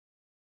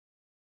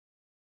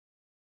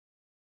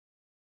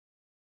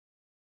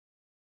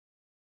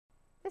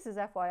This is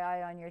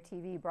FYI on Your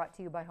TV, brought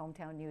to you by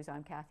Hometown News.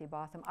 I'm Kathy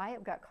Botham. I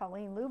have got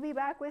Colleen Looby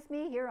back with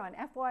me here on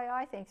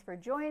FYI. Thanks for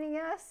joining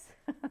us.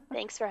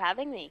 Thanks for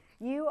having me.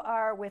 You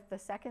are with the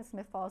 2nd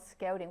Smith Falls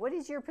Scouting. What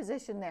is your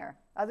position there?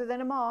 Other than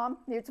a mom,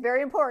 it's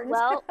very important.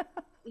 Well,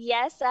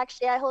 yes,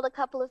 actually, I hold a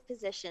couple of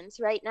positions.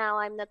 Right now,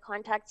 I'm the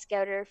contact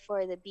scouter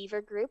for the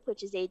Beaver group,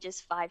 which is ages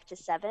 5 to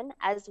 7,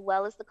 as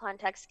well as the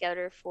contact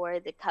scouter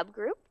for the Cub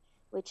group,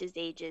 which is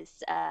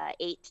ages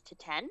 8 to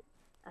 10.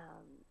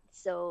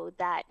 So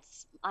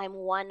I'm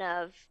one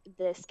of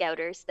the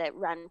scouters that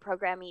run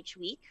program each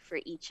week for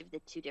each of the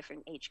 2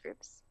 different age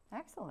groups.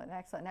 Excellent,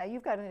 excellent. Now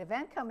you've got an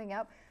event coming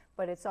up,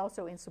 but it's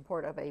also in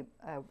support of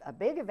a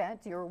big event,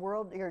 your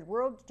World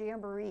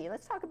Jamboree.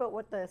 Let's talk about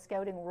what the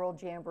Scouting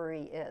World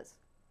Jamboree is.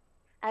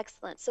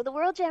 Excellent. So the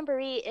World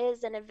Jamboree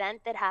is an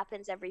event that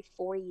happens every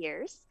 4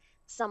 years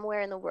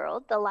somewhere in the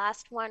world. The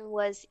last one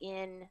was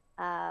in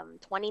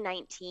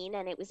 2019,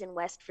 and it was in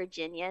West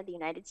Virginia, the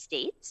United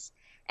States.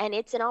 And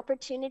it's an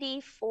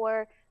opportunity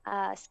for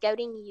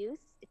scouting youth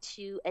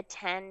to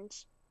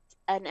attend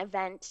an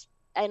event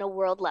in a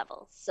world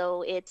level.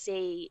 So it's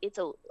a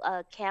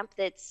camp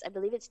that's, I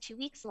believe it's 2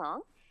 weeks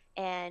long,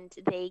 and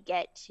they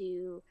get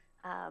to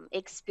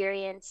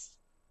experience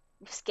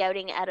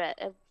scouting at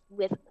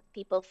with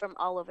people from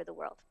all over the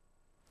world.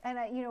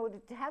 And you know,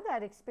 to have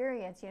that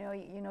experience,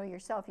 you know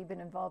yourself, you've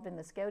been involved in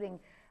the scouting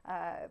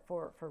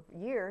for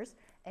years,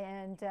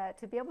 and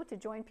to be able to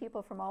join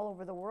people from all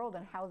over the world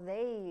and how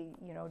they,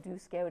 do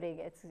scouting,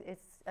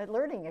 it's a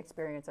learning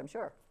experience, I'm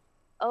sure.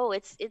 Oh,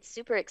 it's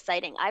super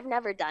exciting. I've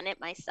never done it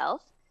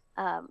myself.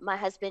 My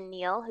husband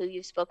Neil, who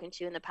you've spoken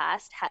to in the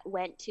past,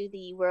 went to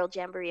the World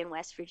Jamboree in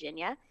West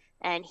Virginia,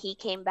 and he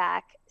came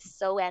back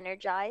so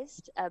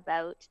energized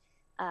about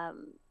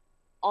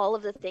all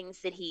of the things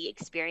that he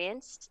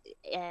experienced,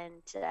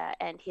 and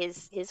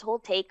his whole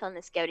take on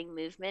the scouting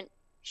movement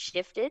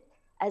shifted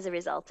as a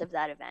result of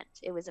that event.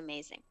 It was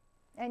amazing.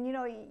 And you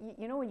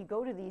know when you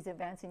go to these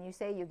events and you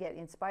say you get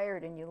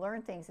inspired and you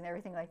learn things and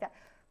everything like that,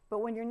 but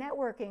when you're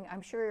networking,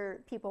 I'm sure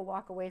people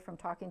walk away from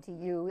talking to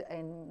you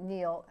and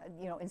Neil,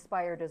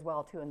 inspired as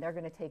well too, and they're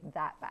going to take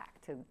that back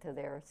to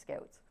their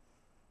scouts.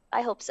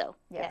 I hope so.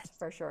 Yes,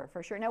 for sure,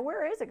 for sure. Now,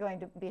 where is it going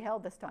to be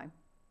held this time?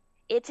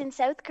 It's in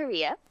South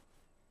Korea.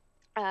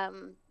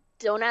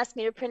 Don't ask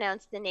me to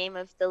pronounce the name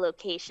of the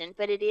location,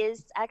 but it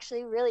is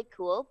actually really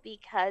cool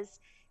because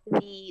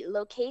the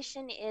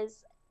location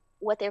is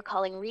what they're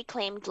calling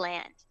reclaimed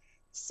land.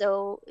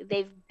 So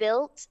they've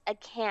built a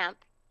camp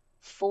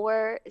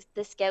for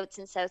the scouts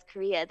in South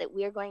Korea that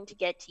we're going to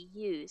get to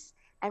use.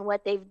 And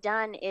what they've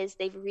done is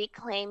they've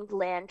reclaimed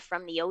land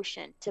from the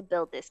ocean to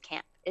build this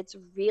camp. It's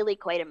really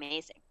quite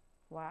amazing.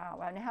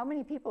 Wow. And how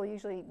many people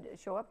usually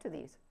show up to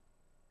these?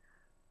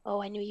 Oh,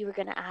 I knew you were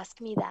going to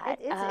ask me that.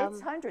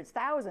 It's hundreds,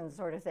 thousands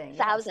sort of thing.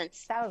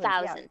 Thousands. Yes.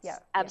 Thousands. Yeah.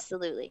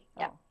 Absolutely.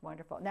 Yeah. Oh,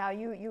 wonderful. Now,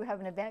 you have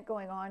an event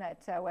going on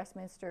at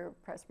Westminster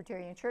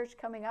Presbyterian Church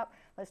coming up.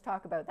 Let's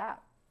talk about that.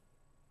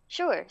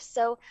 Sure.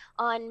 So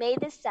on May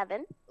the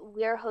 7th,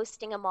 we're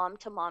hosting a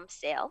mom-to-mom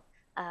sale.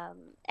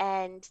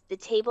 And the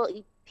table,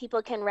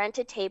 people can rent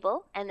a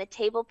table, and the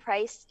table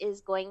price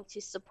is going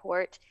to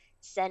support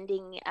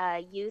sending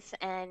youth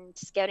and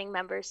scouting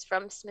members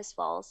from Smiths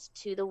Falls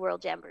to the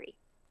World Jamboree.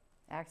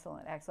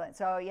 Excellent, excellent.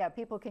 So yeah,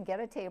 people can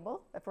get a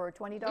table for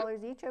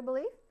 $20 each, I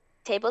believe.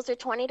 Tables are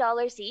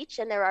 $20 each,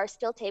 and there are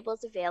still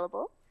tables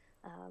available.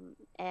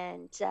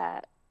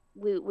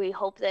 We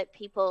hope that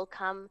people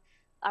come.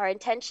 Our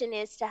intention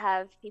is to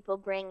have people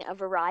bring a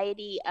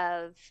variety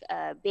of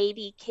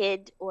baby,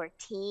 kid, or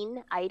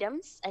teen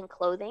items and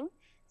clothing,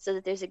 so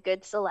that there's a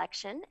good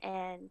selection,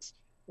 and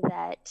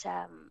that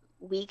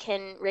we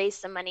can raise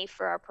some money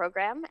for our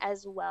program,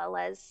 as well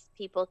as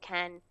people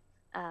can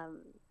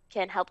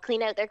help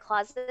clean out their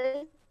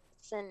closets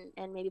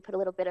and maybe put a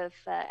little bit of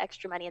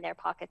extra money in their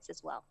pockets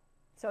as well.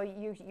 So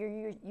you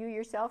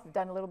yourself have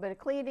done a little bit of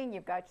cleaning.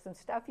 You've got some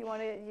stuff you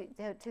want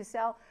to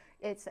sell.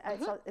 It's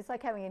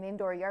like having an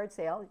indoor yard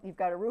sale. You've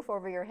got a roof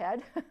over your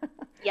head.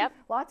 Yep.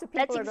 Lots of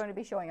people are going to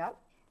be showing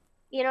up.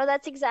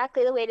 That's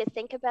exactly the way to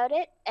think about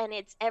it. And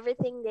it's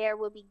everything there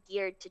will be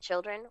geared to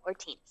children or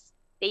teens,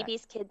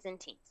 babies, kids, and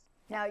teens.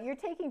 Now you're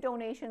taking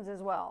donations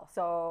as well.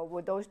 So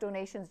would those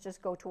donations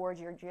just go towards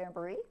your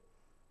jamboree?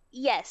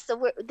 Yes.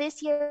 So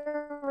this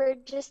year we're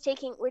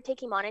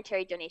taking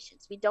monetary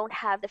donations. We don't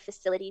have the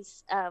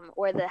facilities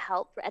or the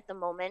help at the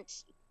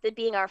moment. That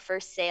being our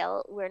first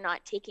sale, we're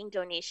not taking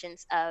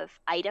donations of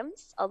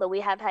items, although we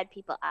have had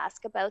people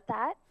ask about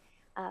that.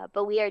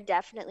 But we are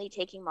definitely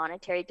taking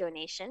monetary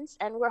donations,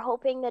 and we're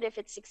hoping that if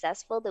it's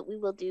successful, that we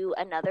will do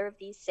another of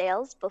these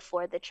sales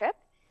before the trip,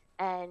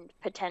 and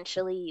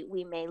potentially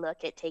we may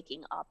look at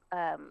taking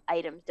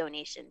item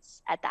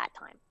donations at that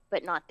time,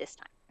 but not this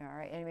time. All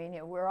right. I mean,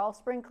 we're all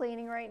spring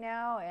cleaning right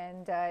now,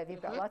 and if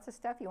you've got lots of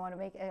stuff you want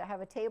to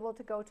have a table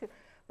to go to,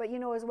 but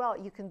as well,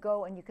 you can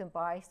go and you can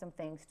buy some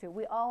things too.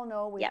 We all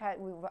know we've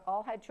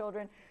all had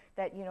children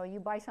that you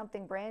buy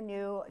something brand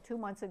new 2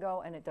 months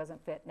ago and it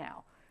doesn't fit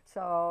now.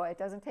 So it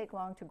doesn't take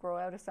long to grow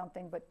out of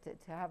something, but to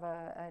have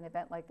an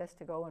event like this,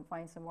 to go and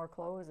find some more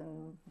clothes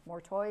and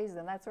more toys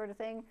and that sort of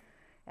thing,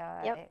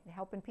 Yep.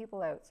 helping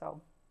people out.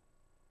 So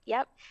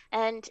Yep.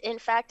 And in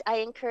fact, I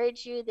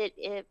encourage you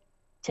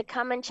to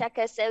come and check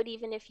us out,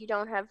 even if you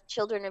don't have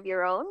children of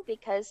your own,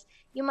 because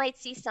you might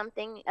see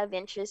something of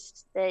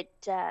interest that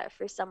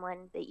for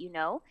someone that you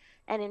know.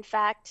 And in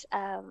fact,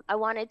 I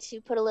wanted to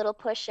put a little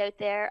push out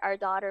there. Our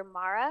daughter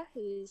Mara,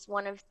 who's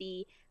one of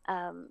the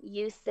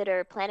youth that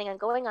are planning on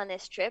going on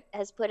this trip,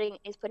 is putting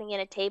in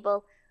a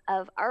table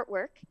of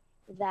artwork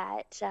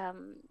that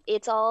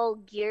it's all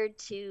geared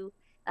to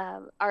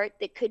art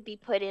that could be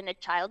put in a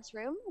child's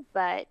room,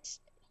 but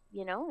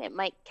it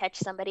might catch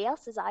somebody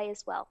else's eye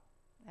as well.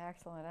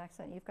 excellent,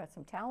 excellent. You've got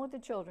some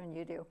talented children,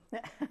 you do.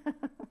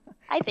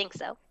 I think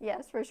so.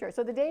 Yes, for sure.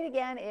 So the date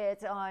again,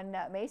 it's on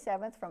May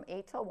 7th from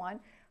 8 till 1.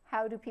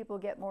 How do people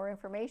get more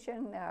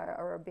information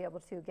or be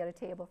able to get a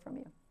table from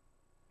you?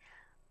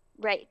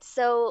 Right.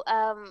 So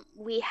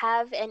we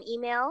have an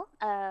email.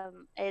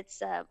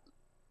 It's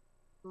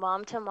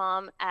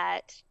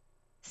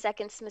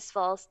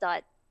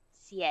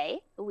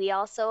momtomom@secondsmithsfalls.ca. We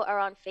also are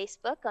on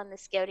Facebook on the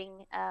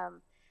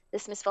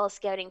Smiths Falls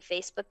Scouting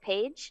Facebook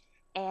page.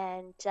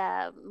 And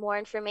more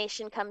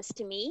information comes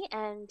to me,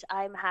 and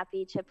I'm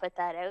happy to put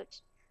that out.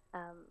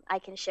 I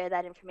can share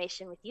that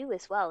information with you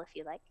as well if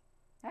you like.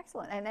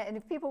 Excellent. And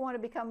if people want to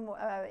become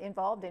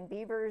involved in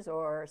beavers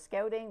or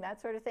scouting,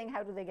 that sort of thing,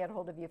 how do they get a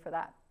hold of you for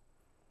that?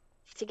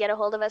 To get a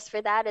hold of us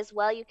for that as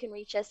well, you can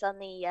reach us on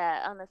the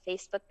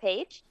Facebook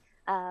page,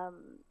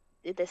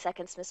 the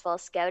Second Smiths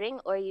Falls Scouting,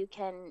 or you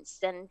can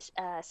send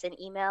us an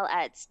email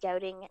at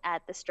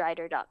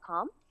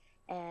scouting@thestrider.com.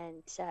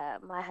 And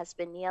my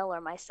husband Neil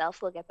or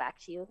myself will get back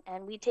to you.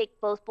 And we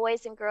take both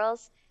boys and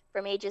girls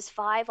from ages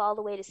 5 all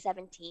the way to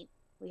 17.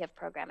 We have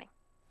programming.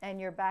 And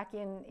you're back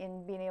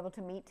in being able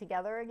to meet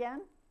together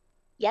again?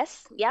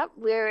 Yes, yeah,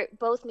 we're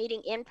both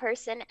meeting in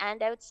person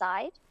and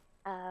outside.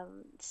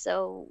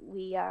 So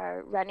we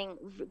are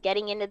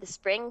getting into the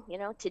spring.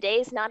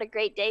 Today's not a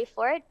great day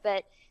for it,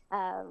 but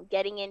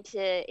getting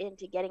into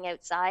getting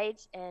outside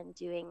and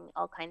doing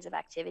all kinds of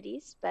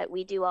activities. But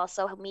we do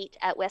also meet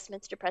at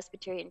Westminster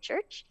Presbyterian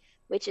Church,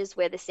 which is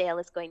where the sale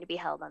is going to be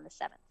held on the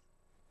 7th.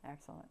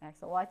 Excellent,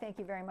 excellent. Well, I thank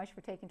you very much for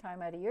taking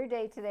time out of your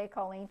day today,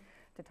 Colleen,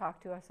 to talk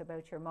to us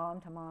about your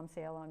Mom to Mom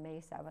sale on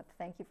May 7th.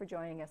 Thank you for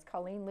joining us.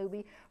 Colleen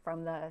Looby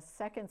from the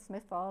 2nd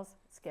Smiths Falls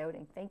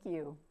Scouting. Thank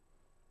you.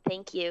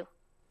 Thank you.